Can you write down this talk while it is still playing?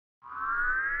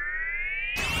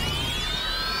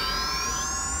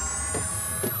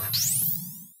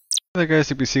Hey guys,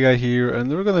 CPC Guy here, and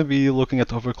we're gonna be looking at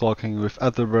overclocking with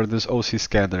Afterburner's OC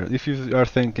Scanner. If you are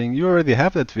thinking, you already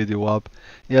have that video up,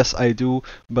 yes I do,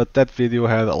 but that video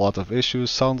had a lot of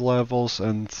issues, sound levels,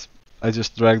 and I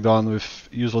just dragged on with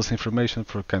useless information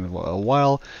for kind of a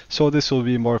while, so this will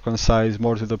be more concise,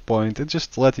 more to the point, and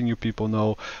just letting you people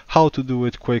know how to do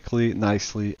it quickly,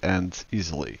 nicely, and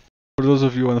easily. For those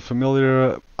of you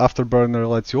unfamiliar, Afterburner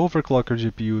lets you overclock your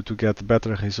GPU to get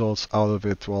better results out of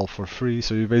it, well, for free.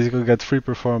 So you basically get free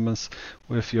performance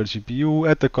with your GPU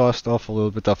at the cost of a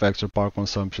little bit of extra power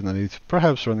consumption and it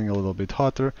perhaps running a little bit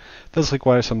hotter. It does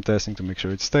require some testing to make sure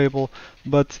it's stable,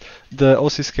 but the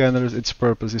OC scanners, its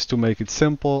purpose is to make it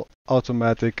simple,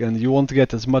 automatic, and you won't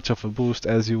get as much of a boost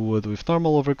as you would with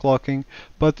normal overclocking,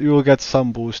 but you will get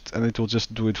some boost and it will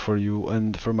just do it for you.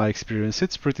 And from my experience,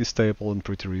 it's pretty stable and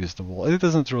pretty reasonable. It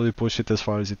doesn't really push it as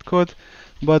far as it could,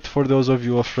 but for those of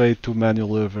you afraid to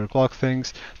manually overclock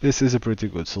things, this is a pretty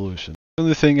good solution. The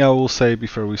only thing I will say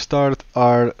before we start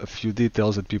are a few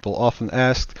details that people often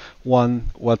ask. One,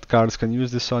 what cards can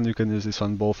use this on? You can use this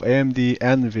on both AMD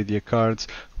and NVIDIA cards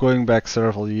going back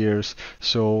several years,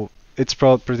 so it's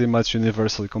pretty much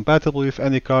universally compatible with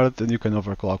any card and you can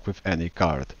overclock with any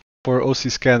card. For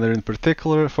OC Scanner in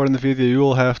particular, for NVIDIA you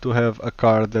will have to have a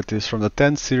card that is from the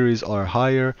 10 series or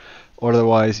higher.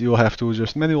 Otherwise, you'll have to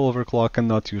just manual overclock and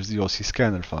not use the OC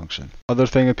scanner function. Other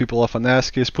thing that people often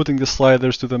ask is putting the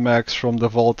sliders to the max from the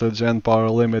voltage and power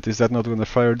limit, is that not going to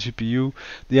fry your GPU?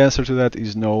 The answer to that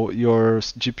is no. Your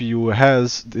GPU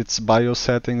has its BIOS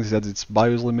settings, has its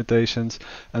BIOS limitations,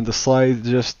 and the slide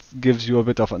just gives you a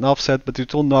bit of an offset, but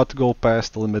it will not go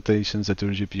past the limitations that your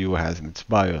GPU has in its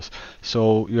BIOS.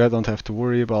 So you don't have to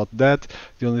worry about that.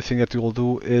 The only thing that you will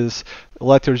do is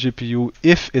let your GPU,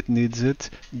 if it needs it,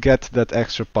 get that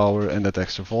extra power and that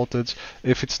extra voltage.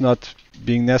 If it's not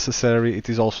being necessary, it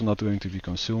is also not going to be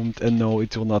consumed, and no,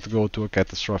 it will not go to a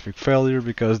catastrophic failure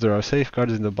because there are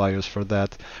safeguards in the BIOS for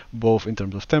that, both in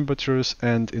terms of temperatures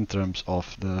and in terms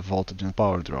of the voltage and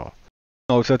power draw.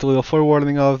 Now, with that little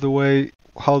forewarning out of the way,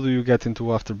 how do you get into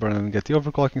Afterburner and get the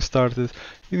overclocking started?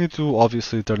 You need to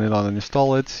obviously turn it on and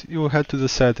install it. You head to the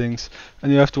settings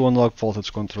and you have to unlock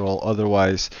voltage control,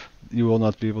 otherwise you will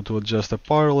not be able to adjust the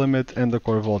power limit and the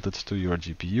core voltage to your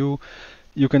GPU.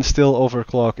 You can still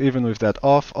overclock even with that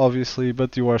off, obviously,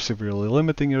 but you are severely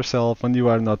limiting yourself and you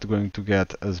are not going to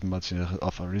get as much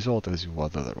of a result as you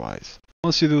would otherwise.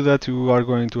 Once you do that, you are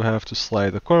going to have to slide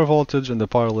the core voltage and the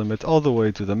power limit all the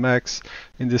way to the max.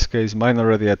 In this case, mine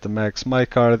already at the max. My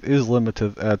card is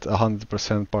limited at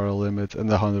 100% power limit and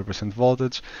 100%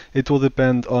 voltage. It will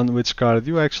depend on which card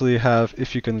you actually have,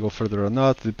 if you can go further or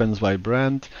not. Depends by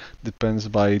brand, depends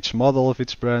by each model of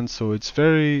each brand, so it's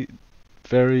very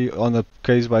on a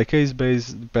case-by-case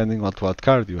basis depending on what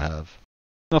card you have.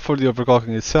 Now for the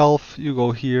overclocking itself, you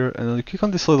go here and you click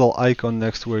on this little icon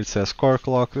next to where it says core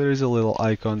clock. There is a little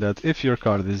icon that if your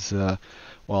card is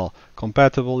well,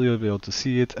 compatible, you'll be able to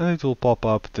see it, and it will pop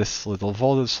up this little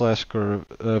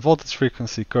voltage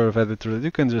frequency curve editor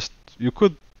that you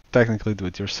could technically do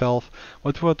it yourself,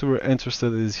 but what we're interested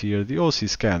in is here the OC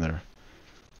scanner.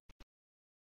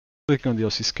 Clicking on the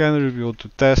OC scanner, you'll be able to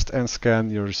test and scan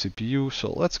your CPU,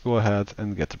 so let's go ahead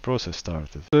and get the process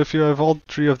started. So if you have all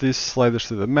three of these sliders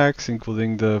to the max,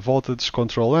 including the voltage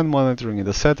control and monitoring in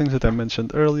the settings that I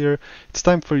mentioned earlier, it's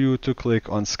time for you to click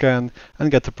on scan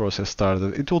and get the process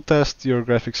started. It will test your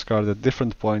graphics card at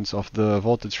different points of the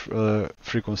voltage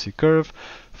frequency curve.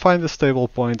 Find a stable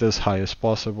point as high as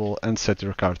possible and set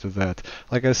your card to that.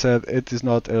 Like I said, it is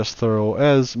not as thorough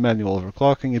as manual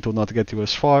overclocking, it will not get you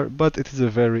as far, but it is a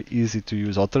very easy to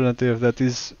use alternative that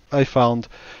is, I found,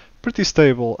 pretty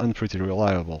stable and pretty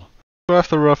reliable. So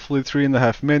after roughly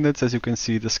 3.5 minutes, as you can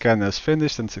see, the scan has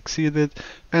finished and succeeded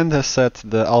and has set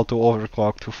the auto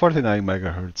overclock to 49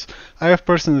 MHz. I have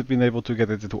personally been able to get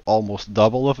it to almost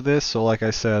double of this, so like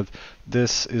I said,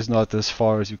 this is not as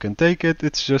far as you can take it,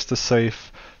 it's just a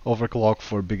safe overclock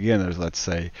for beginners, let's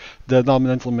say. The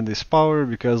dominant limit is power,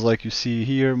 because like you see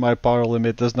here, my power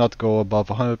limit does not go above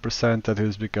 100%, that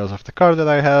is because of the card that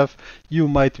I have. You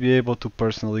might be able to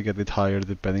personally get it higher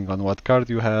depending on what card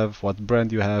you have, what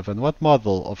brand you have, and what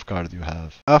model of card you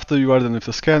have. After you are done with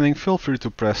the scanning, feel free to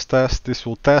press test. This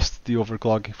will test the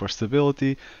overclocking for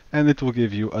stability, and it will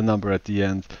give you a number at the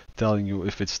end telling you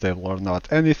if it's stable or not.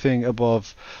 Anything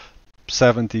above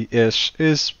 70-ish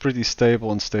is pretty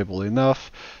stable and stable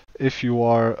enough. If you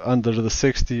are under the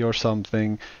 60 or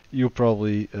something, you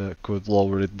probably could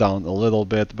lower it down a little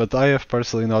bit, but I have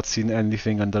personally not seen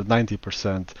anything under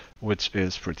 90%, which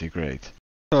is pretty great.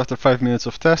 So after 5 minutes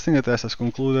of testing, the test has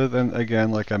concluded, and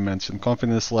again, like I mentioned,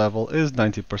 confidence level is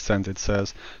 90% it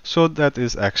says, so that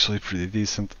is actually pretty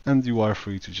decent, and you are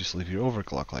free to just leave your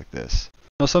overclock like this.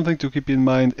 Now something to keep in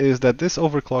mind is that this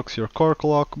overclocks your core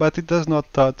clock, but it does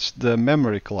not touch the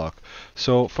memory clock.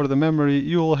 So for the memory,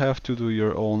 you will have to do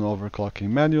your own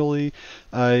overclocking manually.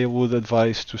 I would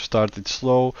advise to start it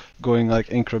slow, going like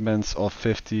increments of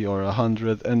 50 or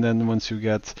 100, and then once you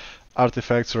get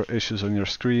artifacts or issues on your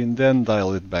screen, then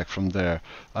dial it back from there.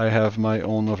 I have my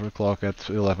own overclock at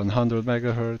 1100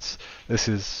 megahertz. This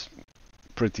is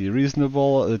pretty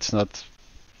reasonable. It's not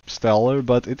stellar,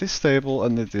 but it is stable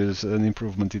and it is an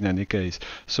improvement in any case.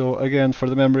 So again, for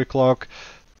the memory clock,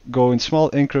 go in small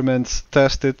increments,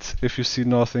 test it. If you see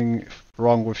nothing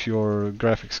wrong with your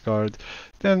graphics card,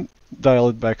 then dial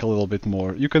it back a little bit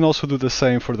more. You can also do the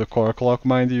same for the core clock,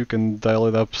 mind you. You can dial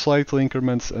it up slightly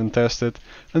increments and test it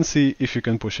and see if you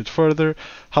can push it further.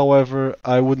 However,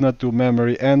 I would not do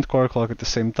memory and core clock at the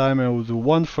same time. I would do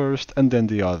one first and then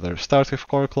the other. Start with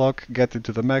core clock, get it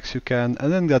to the max you can,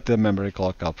 and then get the memory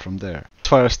clock up from there. As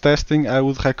far as testing, I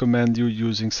would recommend you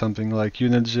using something like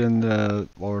Unigine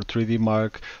or 3D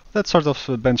Mark, that sort of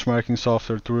benchmarking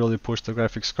software to really push the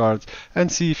graphics card and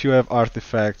see if you have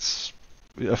artifacts.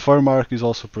 A Furmark is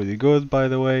also pretty good, by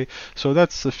the way, so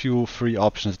that's a few free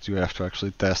options that you have to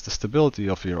actually test the stability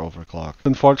of your overclock.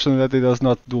 Unfortunately, it does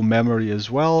not do memory as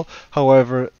well.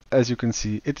 However, as you can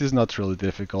see, it is not really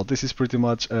difficult. This is pretty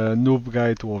much a noob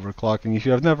guide to overclocking. If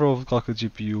you have never overclocked a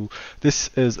GPU, this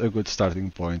is a good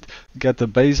starting point. Get the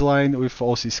baseline with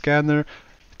OC Scanner.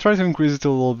 Try to increase it a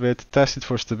little bit, test it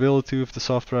for stability with the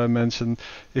software I mentioned.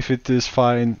 If it is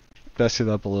fine, test it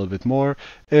up a little bit more.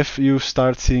 If you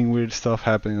start seeing weird stuff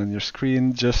happening on your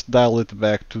screen, just dial it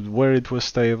back to where it was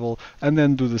stable and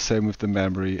then do the same with the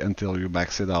memory until you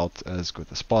max it out as good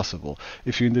as possible.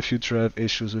 If you in the future have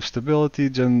issues with stability,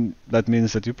 then that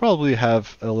means that you probably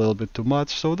have a little bit too much,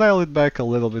 so dial it back a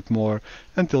little bit more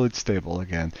until it's stable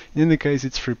again. In any case,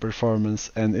 it's free performance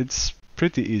and it's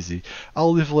pretty easy.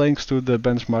 I'll leave links to the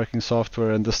benchmarking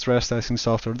software and the stress testing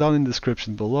software down in the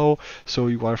description below, so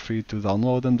you are free to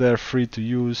download them. They're free to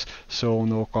use, so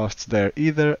no costs there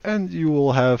either, and you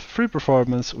will have free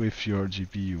performance with your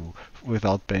GPU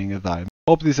without paying a dime.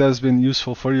 Hope this has been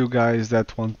useful for you guys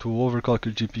that want to overclock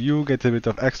your GPU, get a bit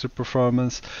of extra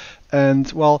performance.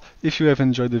 And well, if you have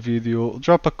enjoyed the video,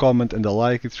 drop a comment and a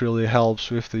like. It really helps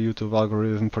with the YouTube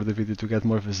algorithm for the video to get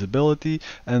more visibility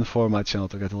and for my channel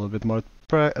to get a little bit more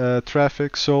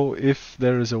traffic. So if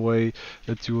there is a way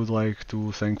that you would like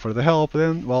to thank for the help,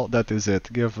 then well, that is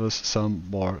it. Give us some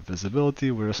more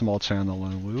visibility. We're a small channel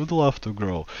and we would love to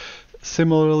grow.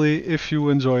 Similarly, if you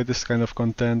enjoy this kind of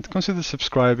content, consider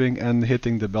subscribing and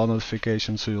hitting the bell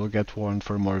notification so you'll get warned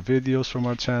for more videos from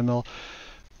our channel.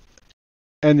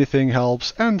 Anything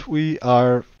helps, and we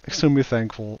are extremely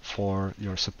thankful for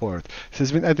your support. This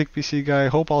has been Addict PC Guy.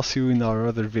 Hope I'll see you in our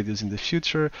other videos in the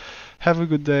future. Have a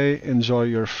good day. Enjoy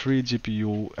your free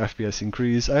GPU FPS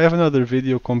increase. I have another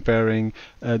video comparing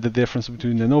the difference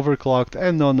between an overclocked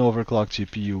and non-overclocked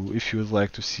GPU, if you would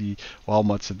like to see how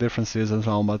much the difference is and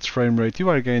how much frame rate you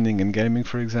are gaining in gaming,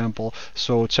 for example.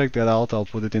 So check that out. I'll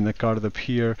put it in the card up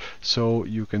here so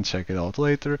you can check it out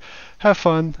later. Have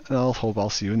fun, and I hope I'll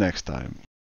see you next time.